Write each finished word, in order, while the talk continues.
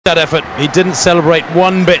That effort, he didn't celebrate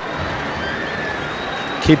one bit.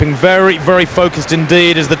 Keeping very, very focused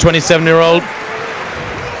indeed as the 27-year-old.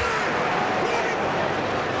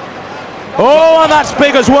 Oh, and that's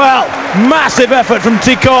big as well. Massive effort from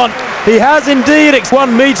Tikhon. He has indeed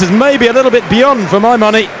 1 meters, maybe a little bit beyond for my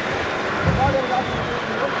money.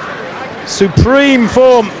 Supreme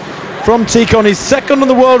form from Tikhon. He's second on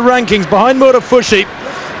the world rankings behind Murafushi.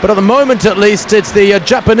 But at the moment, at least, it's the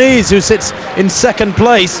Japanese who sits in second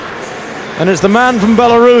place. And it's the man from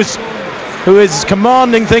Belarus who is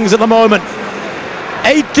commanding things at the moment.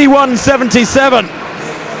 81.77.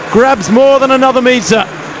 Grabs more than another meter.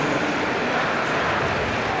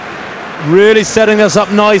 Really setting us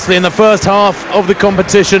up nicely in the first half of the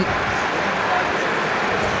competition.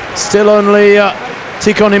 Still only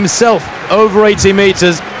Tikhon himself over 80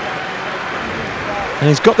 meters. And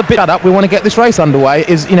he's got the bit up. We want to get this race underway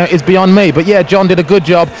is beyond me. But yeah, John did a good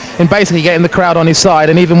job in basically getting the crowd on his side,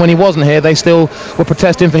 and even when he wasn't here, they still were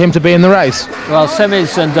protesting for him to be in the race. Well,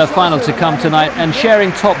 semis and final to come tonight, and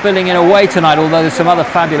sharing top billing in a way tonight, although there's some other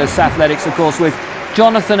fabulous athletics, of course, with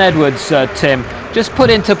Jonathan Edwards. Tim, just put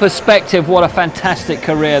into perspective what a fantastic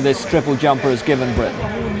career this triple jumper has given Britain.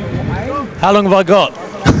 How long have I got?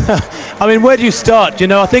 I mean, where do you start? You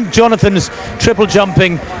know, I think Jonathan's triple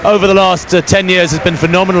jumping over the last 10 years has been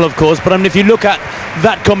phenomenal, of course. But I mean, if you look at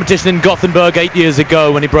that competition in Gothenburg 8 years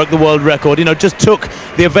ago when he broke the world record, you know, just took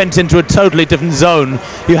the event into a totally different zone.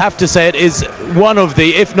 You have to say it is one of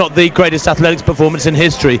the, if not the greatest athletics performance in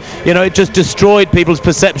history. You know, it just destroyed people's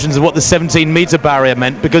perceptions of what the 17-meter barrier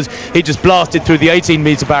meant, because he just blasted through the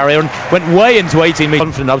 18-meter barrier and went way into 18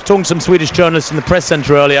 meters. I was talking to some Swedish journalists in the press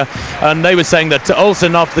centre earlier, and they were saying that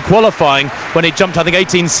Olsen, after the qualifying, when he jumped, I think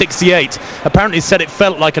 1868, apparently said it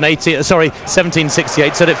felt like an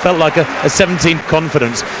 1768, said it felt like a 17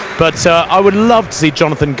 confidence. But I would love to see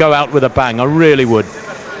Jonathan go out with a bang. I really would.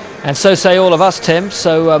 And so say all of us, Tim.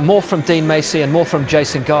 So more from Dean Macy and more from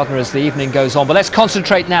Jason Gardner as the evening goes on. But let's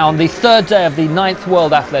concentrate now on the third day of the 9th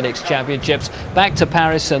World Athletics Championships. Back to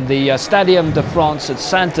Paris and the Stadium de France at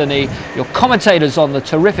Saint-Denis. Your commentators on the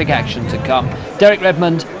terrific action to come, Derek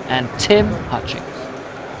Redmond and Tim Hutchings.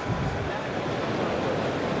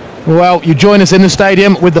 Well, you join us in the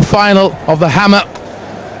stadium with the final of the hammer,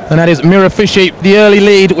 and that is Murafushi, the early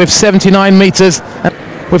lead with 79 meters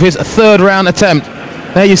with his third round attempt.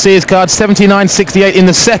 There you see his card, 79.68 in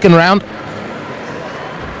the second round.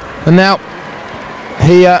 And now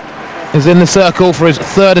he is in the circle for his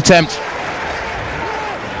third attempt.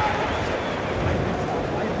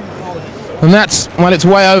 And that's, well, it's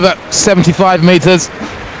way over 75 meters.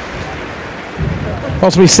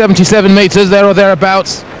 Possibly 77 meters, there or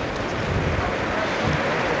thereabouts.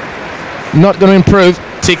 Not going to improve.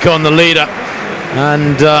 Tikhon, the leader,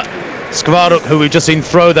 and Skvaruk, who we've just seen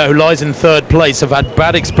throw there, who lies in third place, have had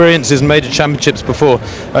bad experiences in major championships before.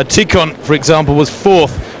 Tikhon, for example, was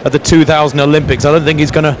fourth at the 2000 Olympics. I don't think he's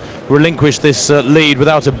going to relinquish this lead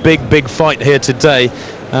without a big fight here today.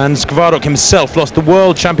 And Skvaruk himself lost the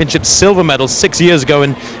World Championship silver medal 6 years ago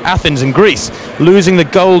in Athens in Greece, losing the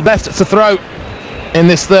gold. Left to throw in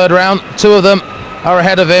this third round. Two of them are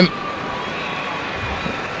ahead of him.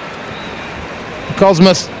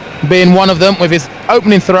 Cosmas being one of them with his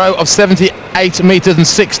opening throw of 78 meters and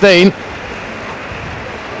 16.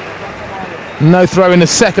 No throw in the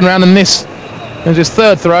second round, and this is his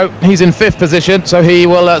third throw. He's in fifth position, so he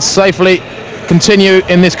will safely continue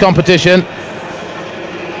in this competition.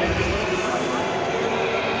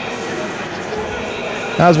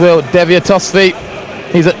 As will Deviatosvi.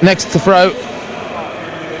 He's next to throw.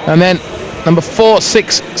 And then number 4,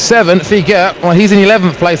 6, 7, Figuer. Well, he's in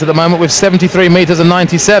 11th place at the moment with 73 meters and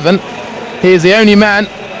 97. He is the only man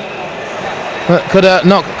that could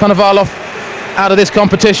knock Konovalov out of this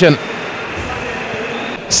competition.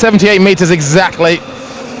 78 meters exactly.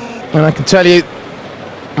 And I can tell you,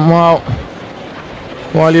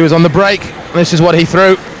 while he was on the break, this is what he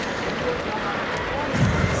threw.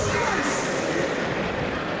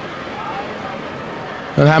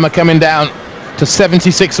 And hammer coming down to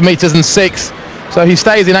 76 meters and 6, so he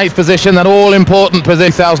stays in 8th position, that all important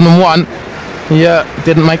position. 2001 he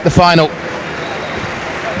didn't make the final.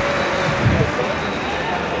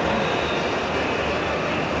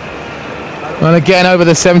 And again over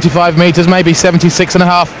the 75 meters, maybe 76 and a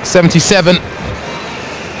half, 77.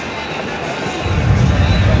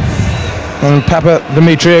 And Papa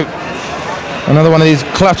Dimitriou, another one of these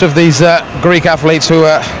clutch of these Greek athletes who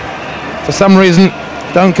for some reason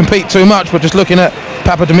don't compete too much, but just looking at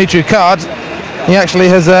Papa Dimitriou cards, he actually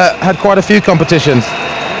has had quite a few competitions.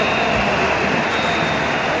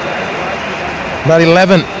 About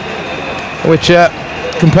 11, which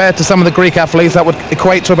compared to some of the Greek athletes, that would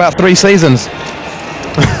equate to about 3 seasons.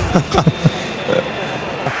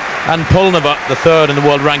 And Pulnova, the third in the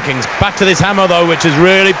world rankings. Back to this hammer though, which is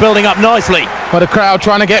really building up nicely. But a crowd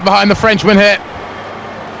trying to get behind the Frenchman here.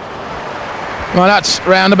 Well, that's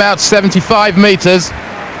round about 75 metres.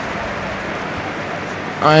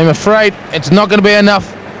 I'm afraid it's not going to be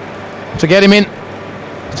enough to get him in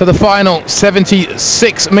to the final.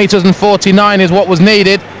 76 metres and 49 is what was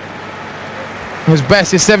needed. His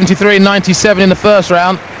best is 73.97 in the first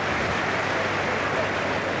round.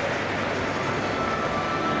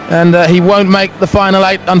 And he won't make the final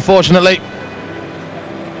 8, unfortunately.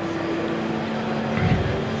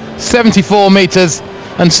 74 metres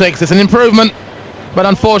and 6. It's an improvement, but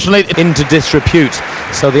unfortunately into disrepute.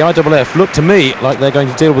 So the IAAF look to me like they're going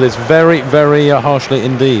to deal with this very, very harshly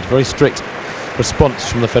indeed. Very strict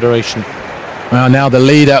response from the federation. Well, now the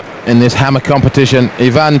leader in this hammer competition,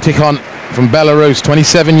 Ivan Tikhon from Belarus,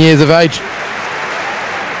 27 years of age.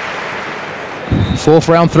 4th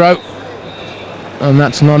round throw, and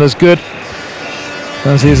that's not as good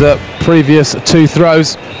as his previous 2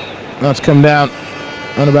 throws. That's come down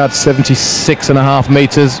at about 76.5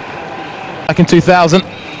 metres. Back in 2000,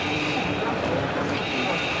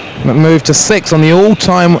 that moved to 6th on the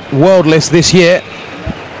all-time world list this year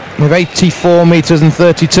with 84 metres and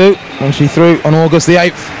 32, and she threw on August the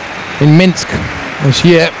 8th in Minsk this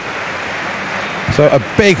year. So a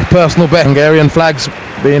big personal best. Hungarian flags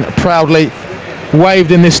being proudly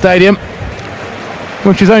waved in this stadium,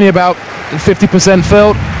 which is only about 50%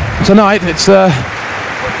 filled tonight. It's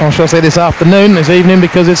or shall I say this afternoon, this evening,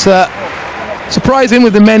 because it's surprising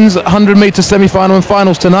with the men's 100 metre semi-final and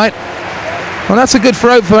finals tonight. Well, that's a good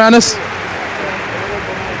throw for Anas.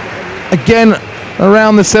 Again,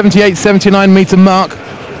 around the 78-79 metre mark.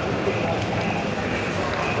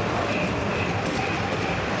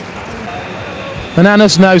 And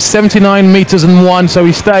Anas knows 79 metres and 1, so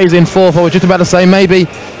he stays in 4th. I was just about to say maybe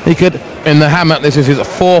he could, in the hammer, this is his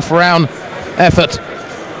 4th round effort.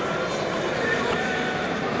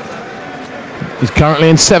 He's currently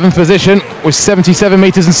in 7th position with 77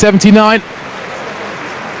 metres and 79.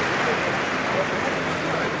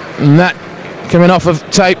 And that coming off of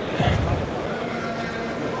tape.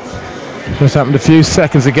 Just happened a few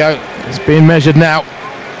seconds ago. It's being measured now.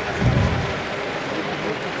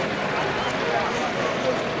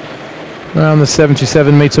 Around the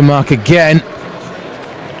 77 metre mark again.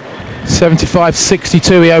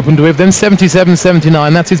 75.62 he opened with, then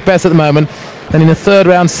 77.79. That's his best at the moment. And in the 3rd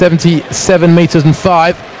round, 77 metres and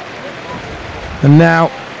 5. And now,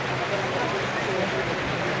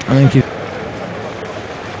 I think he's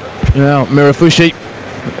now Mirafushi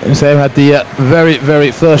had the very,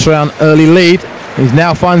 very first round early lead. He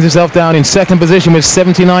now finds himself down in 2nd position with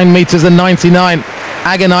 79 metres and 99.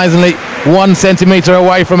 Agonisingly 1 centimetre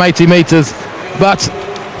away from 80 metres. But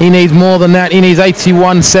he needs more than that. He needs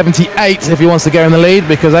 81.78 if he wants to go in the lead,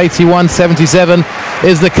 because 81.77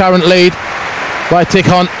 is the current lead by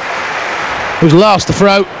Tikhon, who's last to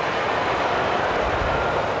throw.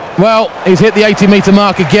 Well, he's hit the 80 metre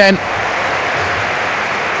mark again,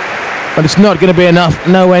 but it's not going to be enough,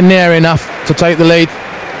 nowhere near enough to take the lead.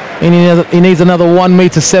 He needs another 1.77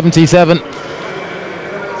 metre.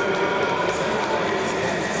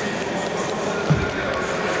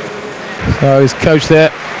 So his coach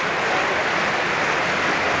there,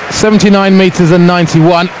 79 metres and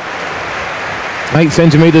 91, 8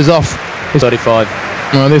 centimetres off. 35.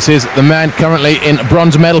 Well, this is the man currently in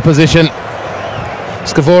bronze medal position,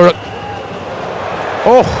 Skavorak.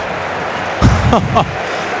 Oh,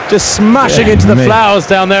 just smashing into the me. flowers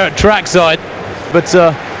down there at trackside. But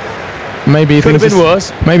maybe he could have thinks been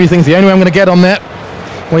worse. Maybe he thinks the only way I'm going to get on there.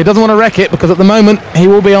 Well, he doesn't want to wreck it, because at the moment he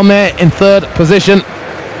will be on there in 3rd position.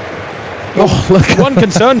 Oh, look. One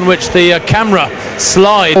concern in which the camera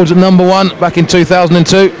slides. Number 1 back in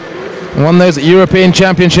 2002. Won those European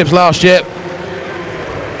Championships last year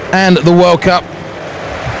and the World Cup.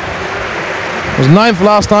 Was 9th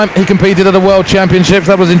last time he competed at the World Championships.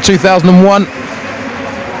 That was in 2001. And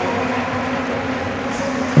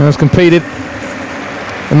has competed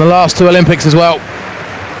in the last 2 Olympics as well.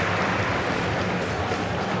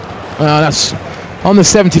 That's on the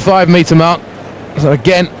 75 metre mark. So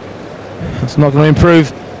again, it's not going to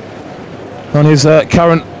improve on his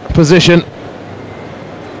current position.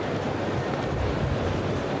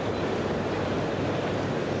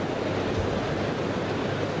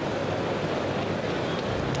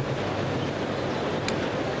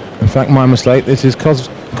 In fact, my mistake. This is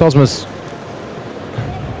Cosmas.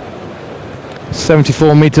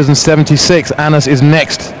 74 metres and 76. Anas is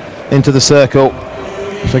next into the circle.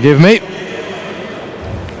 Forgive me.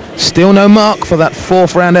 Still no mark for that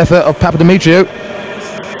fourth round effort of Papadimitriou.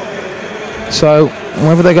 So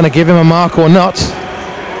whether they're going to give him a mark or not,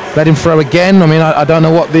 let him throw again. I mean, I don't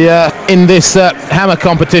know what the in this hammer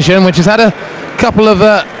competition, which has had a couple of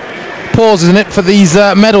pauses in it for these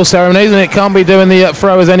medal ceremonies, and it can't be doing the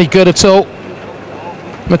throwers any good at all.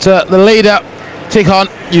 But the leader, Tikhon,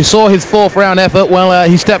 you saw his fourth round effort. Well,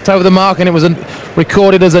 he stepped over the mark and it was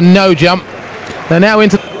recorded as a no jump. They're now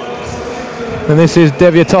into, and this is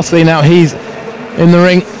Deviatossi now. He's in the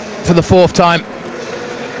ring for the fourth time.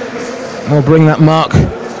 We'll bring that mark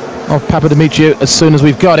of Papadimitriou as soon as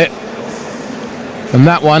we've got it. And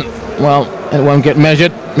that one, well, it won't get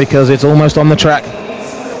measured because it's almost on the track.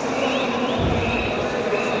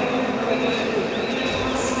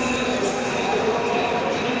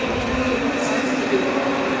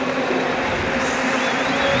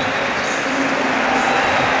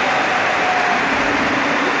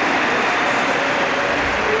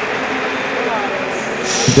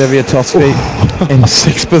 Deviatossi in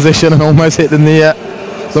sixth position and almost hitting the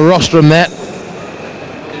rostrum there.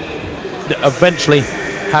 Eventually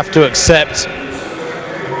have to accept.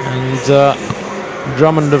 And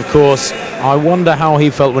Drummond, of course, I wonder how he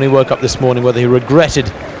felt when he woke up this morning, whether he regretted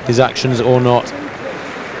his actions or not.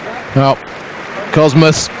 Well,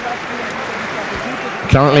 Cosmas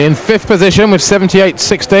currently in fifth position with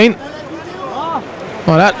 78.16.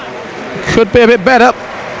 Well, that could be a bit better.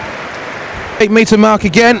 8-meter mark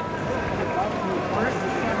again.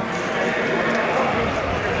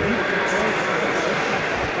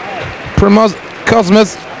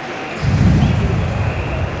 Cosmas,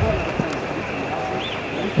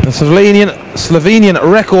 the Slovenian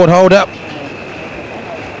record holder,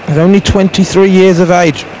 is only 23 years of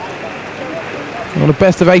age. On the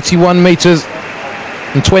best of 81 meters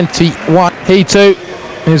and 21. He too,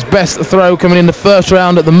 his best throw coming in the first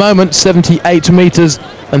round at the moment, 78 meters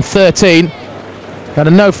and 13. Had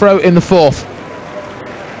a no throw in the fourth.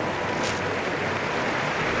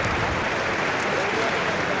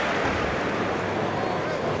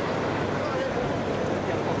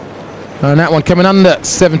 And that one coming under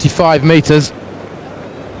 75 meters.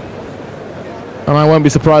 And I won't be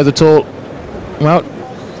surprised at all. Well,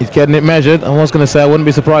 he's getting it measured. I was going to say I wouldn't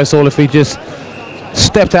be surprised at all if he just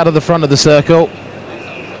stepped out of the front of the circle,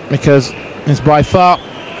 because it's by far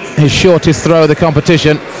his shortest throw of the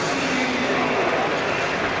competition.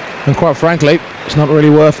 And quite frankly, it's not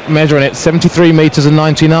really worth measuring it. 73 meters and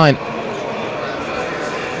 99.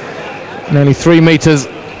 And only 3 meters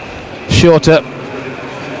shorter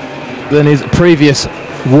than his previous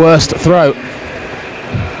worst throw,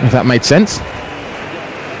 if that made sense.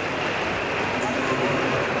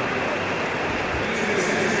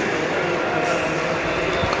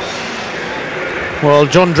 Well,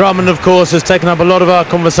 John Drummond, of course, has taken up a lot of our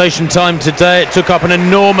conversation time today. It took up an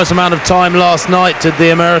enormous amount of time last night, did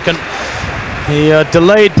the American. He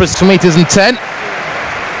delayed 2 meters and 10.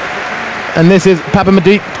 And this is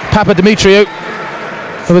Papadimitriou,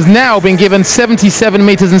 who has now been given 77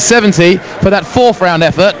 meters and 70 for that fourth round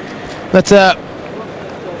effort that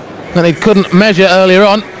he couldn't measure earlier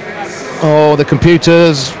on. Oh, the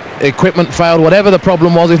computers, equipment failed, whatever the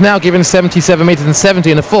problem was. He's now given 77 meters and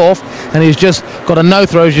 70 in the fourth, and he's just got a no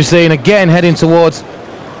throw, as you see, and again heading towards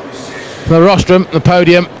the rostrum, the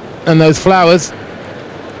podium, and those flowers.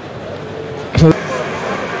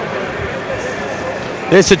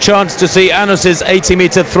 There's a chance to see Anus's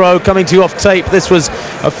 80-meter throw coming to you off tape. This was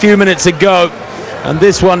a few minutes ago, and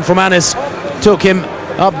this one from Anus took him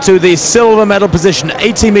up to the silver medal position,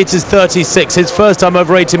 80 meters 36, his first time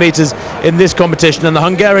over 80 meters in this competition. And the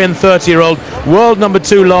Hungarian 30-year-old, world number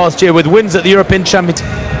 2 last year with wins at the European Championships,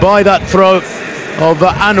 by that throw of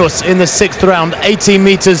Anus in the sixth round, 80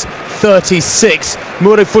 meters 36.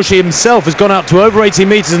 Murifushi himself has gone out to over 80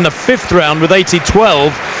 meters in the fifth round with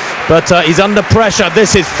 80-12, but he's under pressure.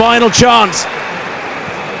 This is final chance.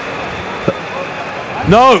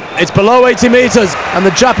 No, it's below 80 meters, and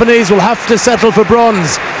the Japanese will have to settle for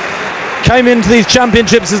bronze. Came into these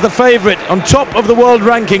championships as the favorite, on top of the world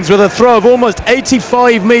rankings with a throw of almost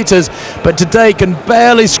 85 meters, but today can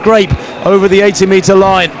barely scrape over the 80-meter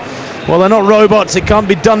line. Well, they're not robots, it can't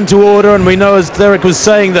be done to order, and we know, as Derek was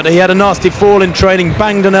saying, that he had a nasty fall in training,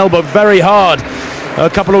 banged an elbow very hard a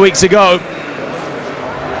couple of weeks ago.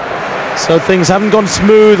 So things haven't gone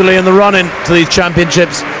smoothly in the run-in to these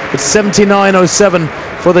championships, but 79.07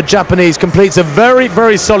 for the Japanese completes a very,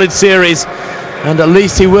 very solid series, and at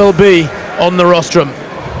least he will be on the rostrum.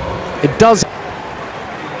 It does.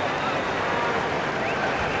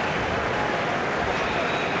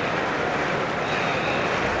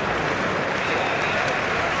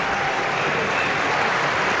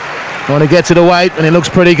 When he gets it away, and it looks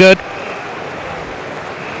pretty good.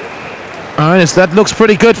 Alright, that looks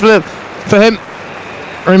pretty good for him.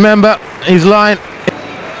 Remember, his line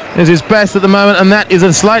is his best at the moment, and that is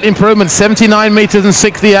a slight improvement, 79 metres and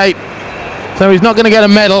 68. So he's not going to get a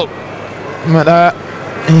medal, but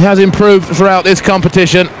he has improved throughout this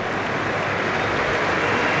competition.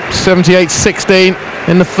 78.16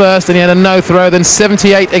 in the first, and he had a no throw, then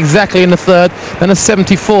 78 exactly in the third, then a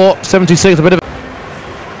 74, 76, a bit of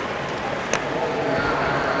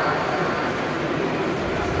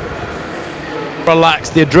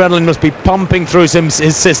relaxed. The adrenaline must be pumping through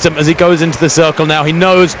his system as he goes into the circle now. He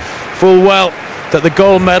knows full well that the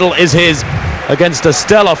gold medal is his against a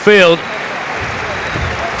stellar field.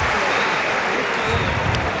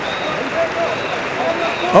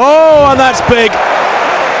 Oh, and that's big.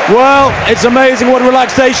 Well, it's amazing what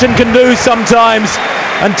relaxation can do sometimes,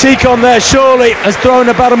 and Tikhon there surely has thrown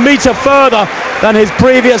about a metre further than his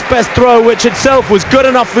previous best throw, which itself was good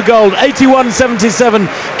enough for gold. 81.77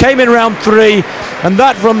 came in round 3, and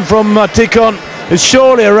that from Tikhon is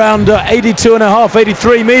surely around 82.5,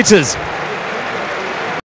 83 metres.